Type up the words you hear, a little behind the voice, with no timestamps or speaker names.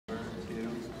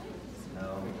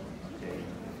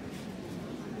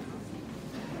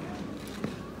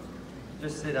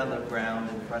Just sit on the ground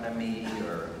in front of me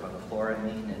or on the floor, I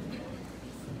mean, and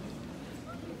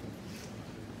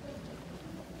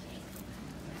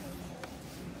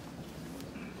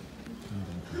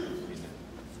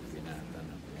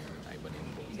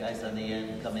you guys on the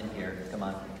end, come in here. Come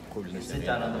on. Just sit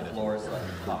down on the floor so I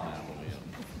can talk.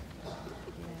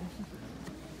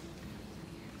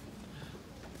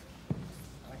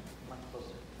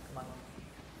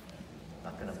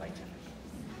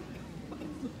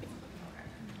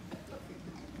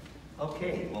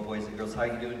 Okay, well, boys and girls, how are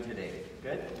you doing today?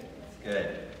 Good?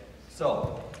 Good.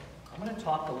 So, I'm going to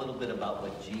talk a little bit about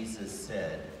what Jesus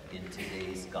said in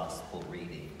today's gospel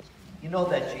reading. You know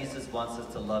that Jesus wants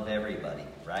us to love everybody,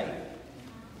 right?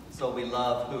 So we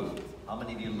love who? How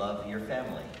many of you love your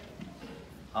family?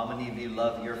 How many of you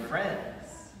love your friends?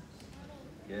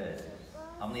 Good.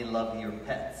 How many love your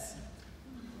pets?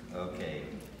 Okay.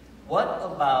 What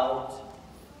about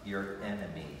your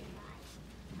enemy?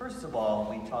 First of all,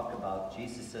 we talk about,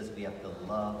 Jesus says we have to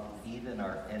love even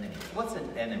our enemies. What's an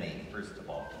enemy, first of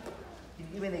all? Can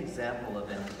you give me an example of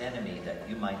an enemy that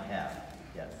you might have?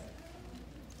 Yes.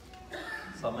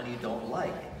 Someone you don't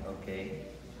like, okay?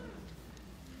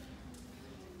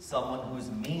 Someone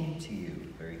who's mean to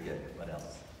you. Very good. What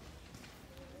else?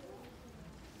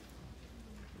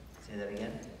 Say that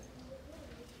again.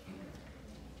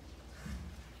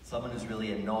 Someone who's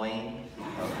really annoying,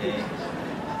 okay?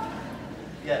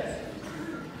 Yes.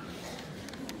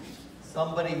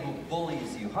 Somebody who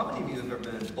bullies you. How many of you have ever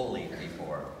been bullied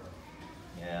before?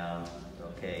 Yeah,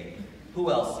 okay. Who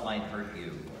else might hurt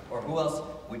you? Or who else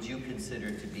would you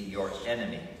consider to be your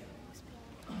enemy?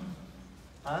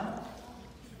 Huh?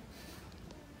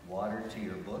 Water to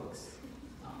your books?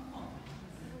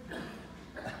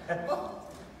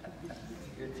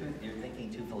 You're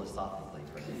thinking too philosophically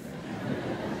for me.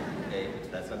 Okay,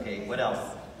 that's okay. What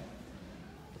else?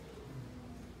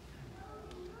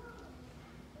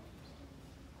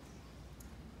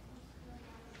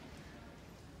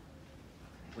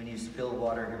 When you spill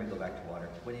water, here we go back to water.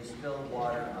 When you spill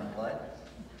water on what?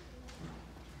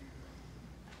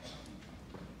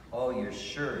 Oh, your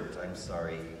shirt, I'm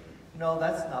sorry. No,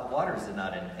 that's not, water's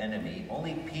not an enemy.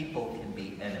 Only people can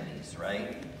be enemies,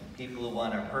 right? People who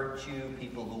want to hurt you,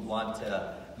 people who want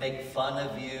to make fun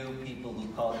of you, people who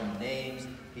call you names,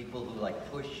 people who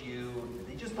like push you.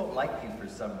 They just don't like you for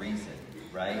some reason,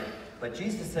 right? But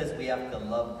Jesus says we have to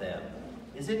love them.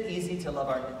 Is it easy to love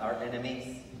our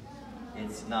enemies?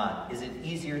 It's not. Is it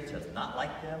easier to not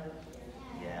like them?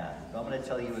 Yeah. So I'm going to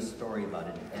tell you a story about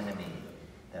an enemy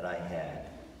that I had.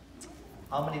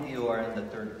 How many of you are in the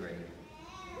 3rd grade?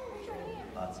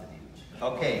 Lots of you.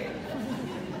 Okay.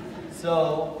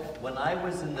 So when I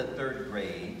was in the 3rd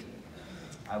grade,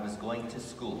 I was going to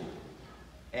school.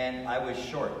 And I was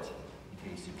short, in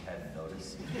case you hadn't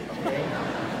noticed. Okay?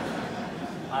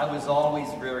 I was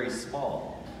always very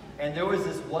small. And there was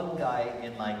this one guy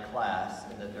in my class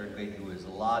in the 3rd grade who was a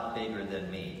lot bigger than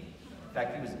me. In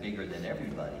fact, he was bigger than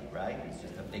everybody, right? He's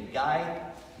just a big guy.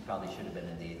 He probably should have been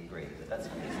in the 8th grade, but that's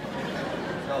okay.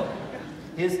 So,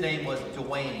 his name was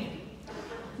Dwayne.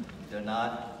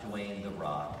 Not Dwayne the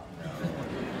Rock. No.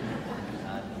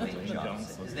 Not Dwayne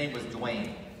Johnson. His name was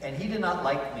Dwayne. And he did not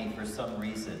like me for some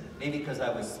reason. Maybe because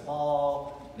I was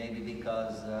small. Maybe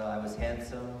because I was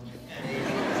handsome. Maybe.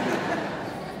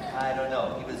 I don't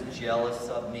know. He was jealous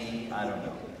of me. I don't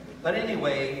know. But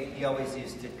anyway, he always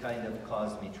used to kind of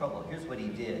cause me trouble. Here's what he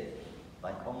did,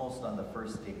 like almost on the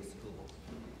first day of school.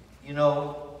 You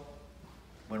know,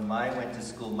 when I went to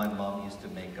school, my mom used to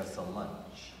make us a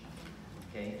lunch,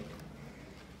 okay?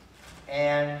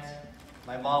 And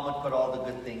my mom would put all the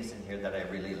good things in here that I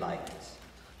really liked,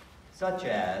 such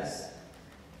as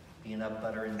peanut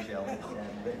butter and jelly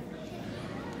sandwich,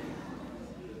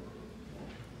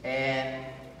 and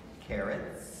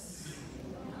carrots,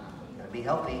 gotta be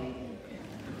healthy.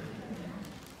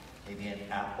 Maybe an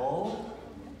apple,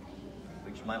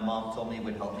 which my mom told me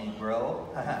would help me grow.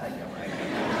 Yeah, right.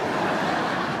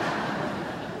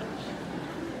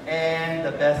 And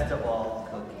the best of all,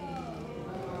 cookies.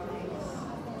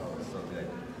 Oh, so good.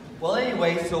 Well,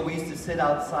 anyway, so we used to sit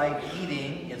outside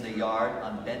eating in the yard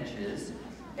on benches,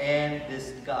 and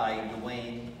this guy,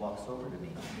 Dwayne, walks over to me.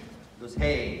 He goes,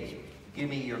 "Hey, give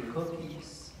me your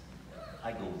cookies."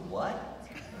 I go, "What?"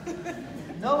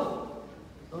 "No,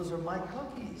 those are my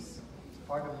cookies. It's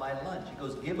part of my lunch." He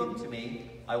goes, "Give them to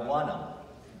me. I want them."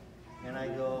 And I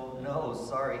go, "No,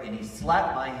 sorry." And he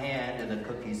slapped my hand and the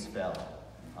cookies fell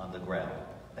on the ground.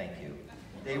 Thank you.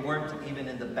 They weren't even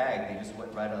in the bag. They just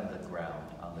went right on the ground,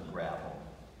 on the gravel.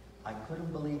 I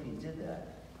couldn't believe he did that.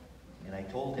 And I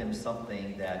told him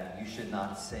something that you should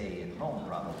not say at home,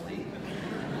 probably.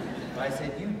 But I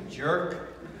said, "You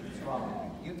jerk. What's wrong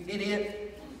with you? You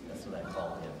idiot." That's what I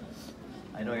called him.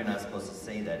 I know you're not supposed to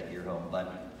say that at your home,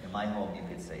 but in my home you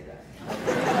could say that.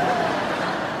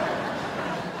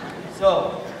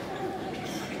 So,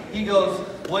 he goes,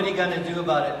 "What are you going to do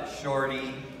about it,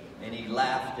 Shorty?" And he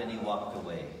laughed and he walked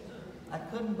away. I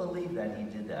couldn't believe that he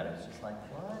did that. I was just like,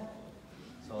 what?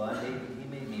 So he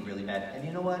made me really mad. And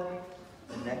you know what?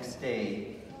 The next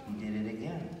day, he did it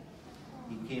again.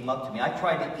 He came up to me. I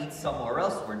tried to eat somewhere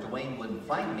else where Dwayne wouldn't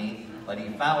find me, but he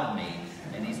found me.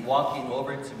 And he's walking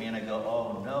over to me, and I go,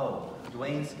 "Oh no,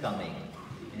 Dwayne's coming."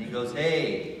 And he goes,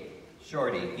 "Hey,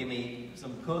 Shorty, give me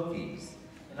some cookies."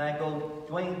 And I go,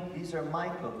 "Dwayne, these are my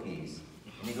cookies."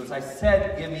 And he goes, "I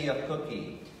said give me a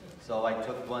cookie." So I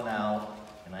took one out,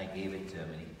 and I gave it to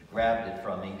him. And he grabbed it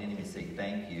from me. He didn't even say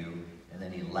thank you. And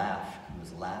then he laughed. He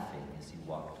was laughing as he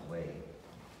walked away.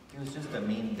 He was just a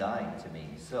mean guy to me.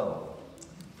 So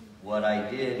what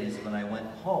I did is when I went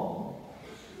home,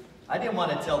 I didn't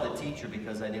want to tell the teacher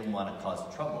because I didn't want to cause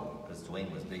trouble because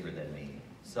Dwayne was bigger than me.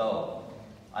 So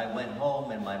I went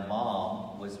home and my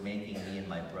mom was making me and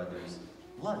my brother's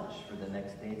lunch for the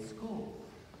next day at school.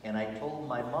 And I told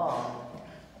my mom,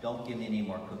 "Don't give me any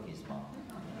more cookies, Mom."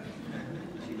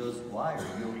 She goes, "Why?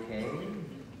 Are you okay?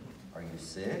 Are you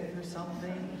sick or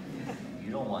something?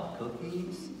 You don't want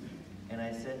cookies?" And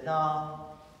I said,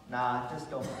 Nah, just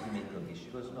don't give me cookies." She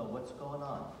goes, "No, what's going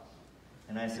on?"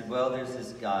 And I said, "Well, there's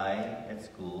this guy at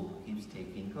school who keeps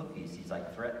taking cookies. He's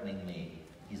like threatening me.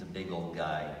 He's a big old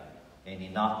guy. And he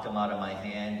knocked them out of my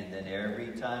hand, and then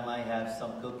every time I have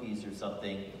some cookies or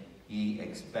something, he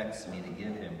expects me to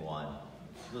give him one."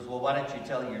 She goes, "Well, why don't you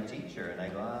tell your teacher?" And I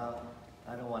go,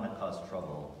 I don't want to cause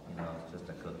trouble. You know, it's just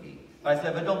a cookie." But I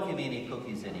said, "But don't give me any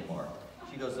cookies anymore."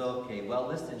 She goes, "Okay, well,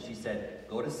 listen," she said,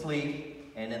 "go to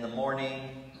sleep, and in the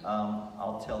morning,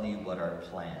 I'll tell you what our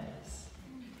plan is,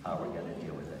 how we're going to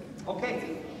deal with it."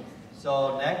 Okay,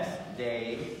 so next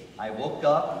day, I woke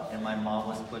up, and my mom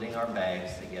was putting our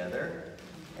bags together,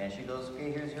 and she goes,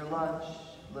 "Okay, here's your lunch,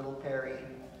 little Perry."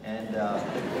 And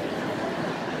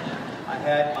I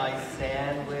had my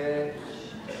sandwich,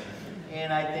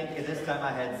 and I think at this time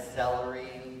I had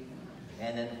celery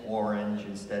and an orange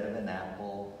instead of an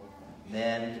apple.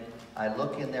 Then I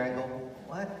look in there and go,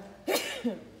 "What?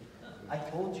 I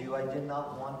told you I did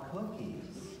not want cookies."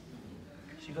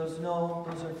 She goes, "No,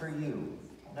 those are for you."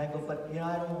 And I go, "But, you know,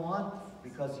 I don't want,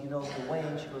 because, you know,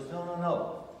 Dwayne." She goes,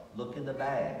 No. Look in the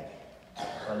bag."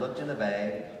 So I looked in the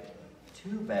bag,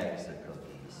 2 bags of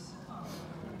cookies.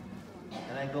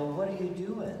 And I go, "What are you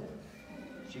doing?"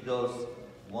 She goes,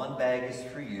 "1 bag is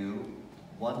for you,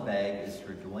 1 bag is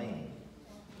for Dwayne."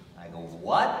 I go,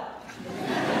 "What?"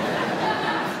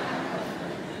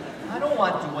 I don't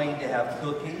want Dwayne to have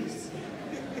cookies.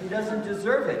 He doesn't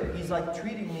deserve it. He's like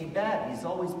treating me bad. He's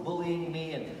always bullying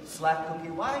me and slap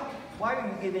cookie. Why are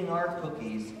you giving our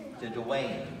cookies to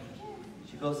Dwayne?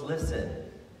 She goes,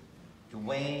 "Listen,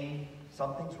 Dwayne,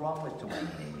 something's wrong with Dwayne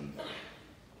maybe.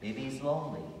 Maybe he's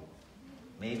lonely.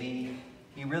 Maybe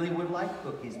he really would like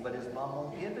cookies, but his mom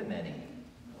won't give him any.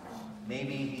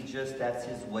 Maybe that's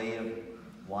his way of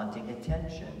wanting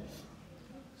attention."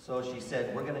 So she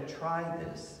said, "We're going to try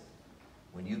this.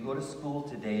 When you go to school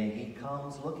today and he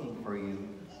comes looking for you,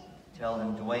 tell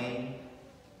him, 'Dwayne,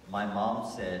 my mom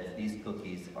said these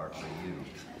cookies are for you.'"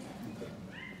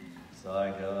 So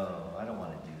I go, "Oh, I don't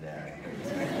want to do that."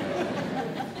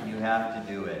 "You have to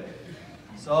do it."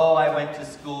 So I went to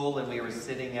school and we were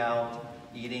sitting out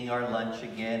eating our lunch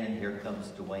again, and here comes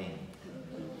Dwayne.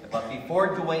 But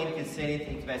before Dwayne could say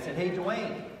anything to me, I said, "Hey,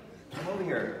 Dwayne, come over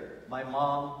here. My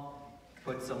mom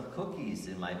put some cookies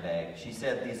in my bag. She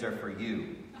said these are for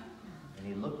you." And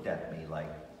he looked at me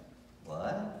like,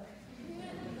 "What?"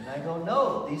 And I go,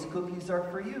 "No, these cookies are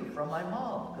for you, from my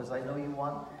mom, because I know you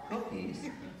want cookies.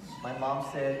 My mom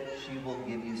said she will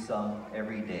give you some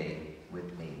every day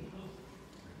with me."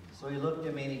 So he looked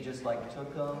at me and he just like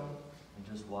took them and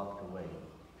just walked away.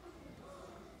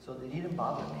 So he didn't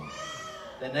bother me.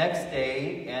 The next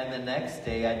day and the next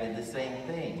day, I did the same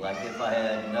thing. Like if I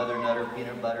had another Nutter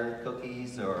peanut butter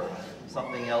cookies or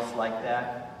something else like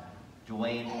that,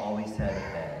 Dwayne always had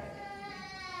a bag.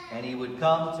 And he would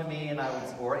come to me, and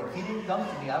or if he didn't come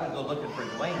to me, I would go looking for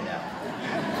Dwayne now.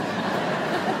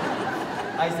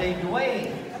 I say,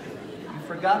 "Dwayne, you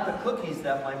forgot the cookies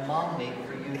that my mom made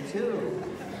for you too."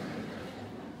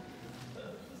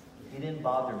 He didn't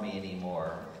bother me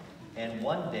anymore. And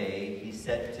one day, he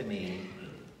said to me,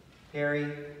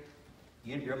 "Harry,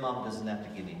 your mom doesn't have to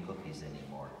give me cookies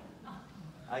anymore."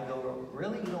 I go,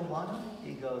 "Really? You don't want them?"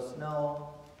 He goes,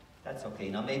 "No, That's okay.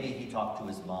 Now maybe he talked to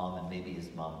his mom, and maybe his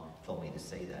mom told me to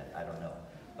say that. I don't know.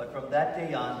 But from that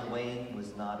day on, Dwayne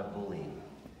was not a bully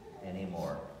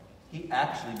anymore. He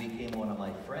actually became one of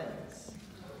my friends.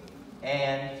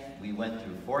 And we went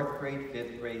through 4th grade,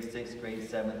 5th grade, 6th grade,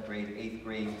 7th grade, 8th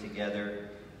grade together.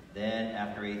 Then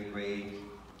after 8th grade,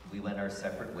 we went our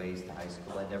separate ways to high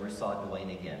school. I never saw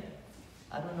Dwayne again.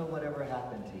 I don't know whatever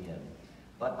happened to him.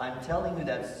 But I'm telling you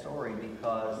that story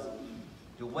because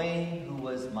Dwayne, who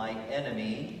was my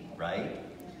enemy, right,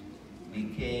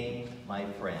 became my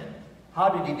friend. How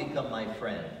did he become my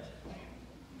friend?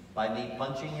 By me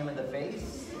punching him in the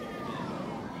face?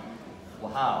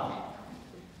 Well, how?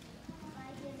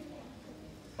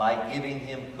 By giving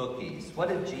him cookies. What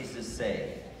did Jesus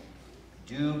say?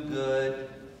 Do good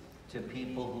to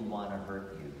people who want to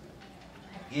hurt you.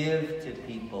 Give to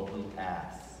people who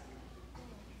ask.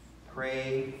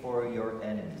 Pray for your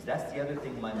enemies. That's the other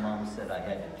thing my mom said I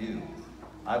had to do.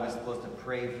 I was supposed to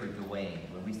pray for Dwayne.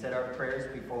 When we said our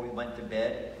prayers before we went to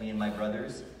bed, me and my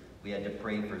brothers, we had to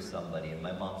pray for somebody. And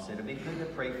my mom said, it'd be good to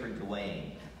pray for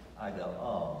Dwayne. I go,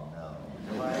 oh no.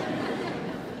 Do I?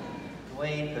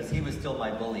 Dwayne, because he was still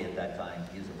my bully at that time.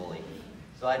 He was a bully.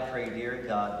 So I'd pray, dear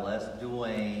God, bless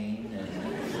Dwayne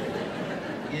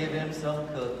and give him some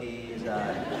cookies.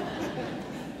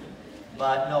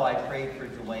 But no, I prayed for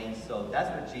Dwayne, so that's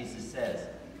what Jesus says.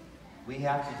 We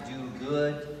have to do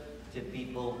good to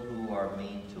people who are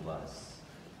mean to us.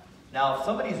 Now, if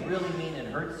somebody's really mean and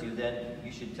hurts you, then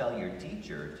you should tell your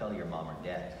teacher, tell your mom or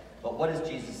dad. But what does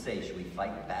Jesus say? Should we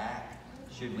fight back?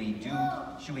 Should we do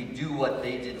what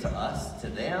they did to us, to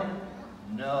them?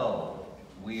 No.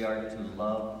 We are to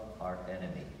love our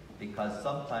enemy. Because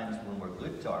sometimes when we're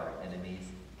good to our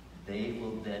enemies, they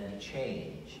will then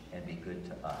change and be good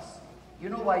to us. You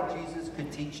know why Jesus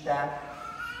could teach that?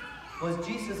 Was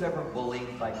Jesus ever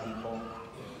bullied by people?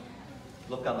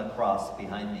 Look on the cross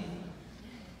behind me.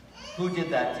 Who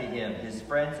did that to him? His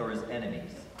friends or his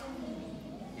enemies?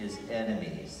 His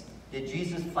enemies. Did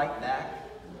Jesus fight back?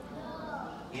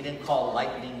 He didn't call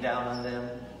lightning down on them.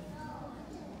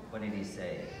 What did he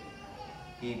say?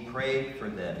 He prayed for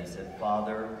them. He said,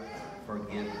 Father,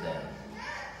 forgive them.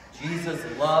 Jesus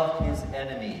loved his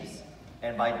enemies.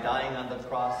 And by dying on the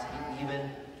cross, he even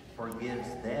forgives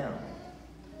them.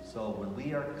 So when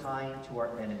we are kind to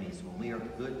our enemies, when we are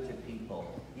good to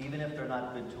people, even if they're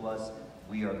not good to us,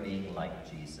 we are being like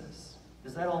Jesus.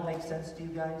 Does that all make sense to you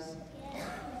guys? Yeah.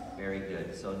 Very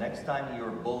good. So next time you're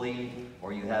bullied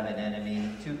or you have an enemy,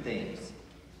 2 things.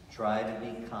 Try to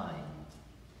be kind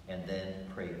and then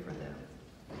pray for them.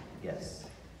 Yes.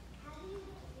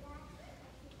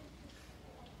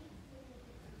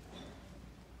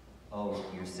 Oh,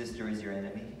 your sister is your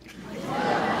enemy?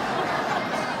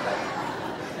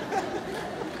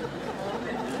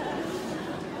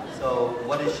 So,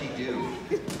 what does she do?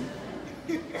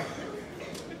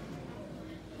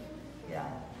 Yeah.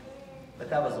 But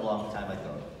that was a long time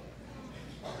ago.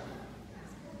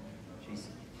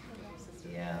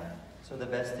 Yeah. So the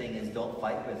best thing is don't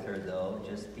fight with her, though.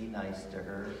 Just be nice to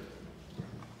her.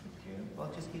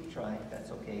 Well, just keep trying.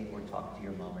 That's okay. Or talk to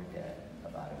your mom or dad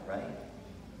about it, right?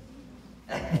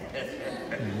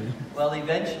 Well,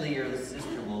 eventually your sister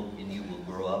and you will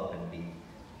grow up and be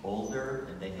older,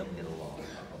 and then you'll get along,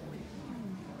 probably.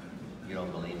 You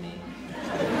don't believe me?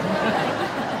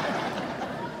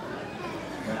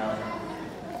 Well,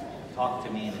 talk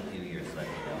to me in a few years, let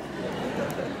me know.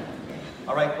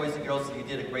 All right, boys and girls, you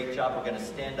did a great job. We're going to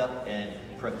stand up and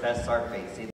profess our faith.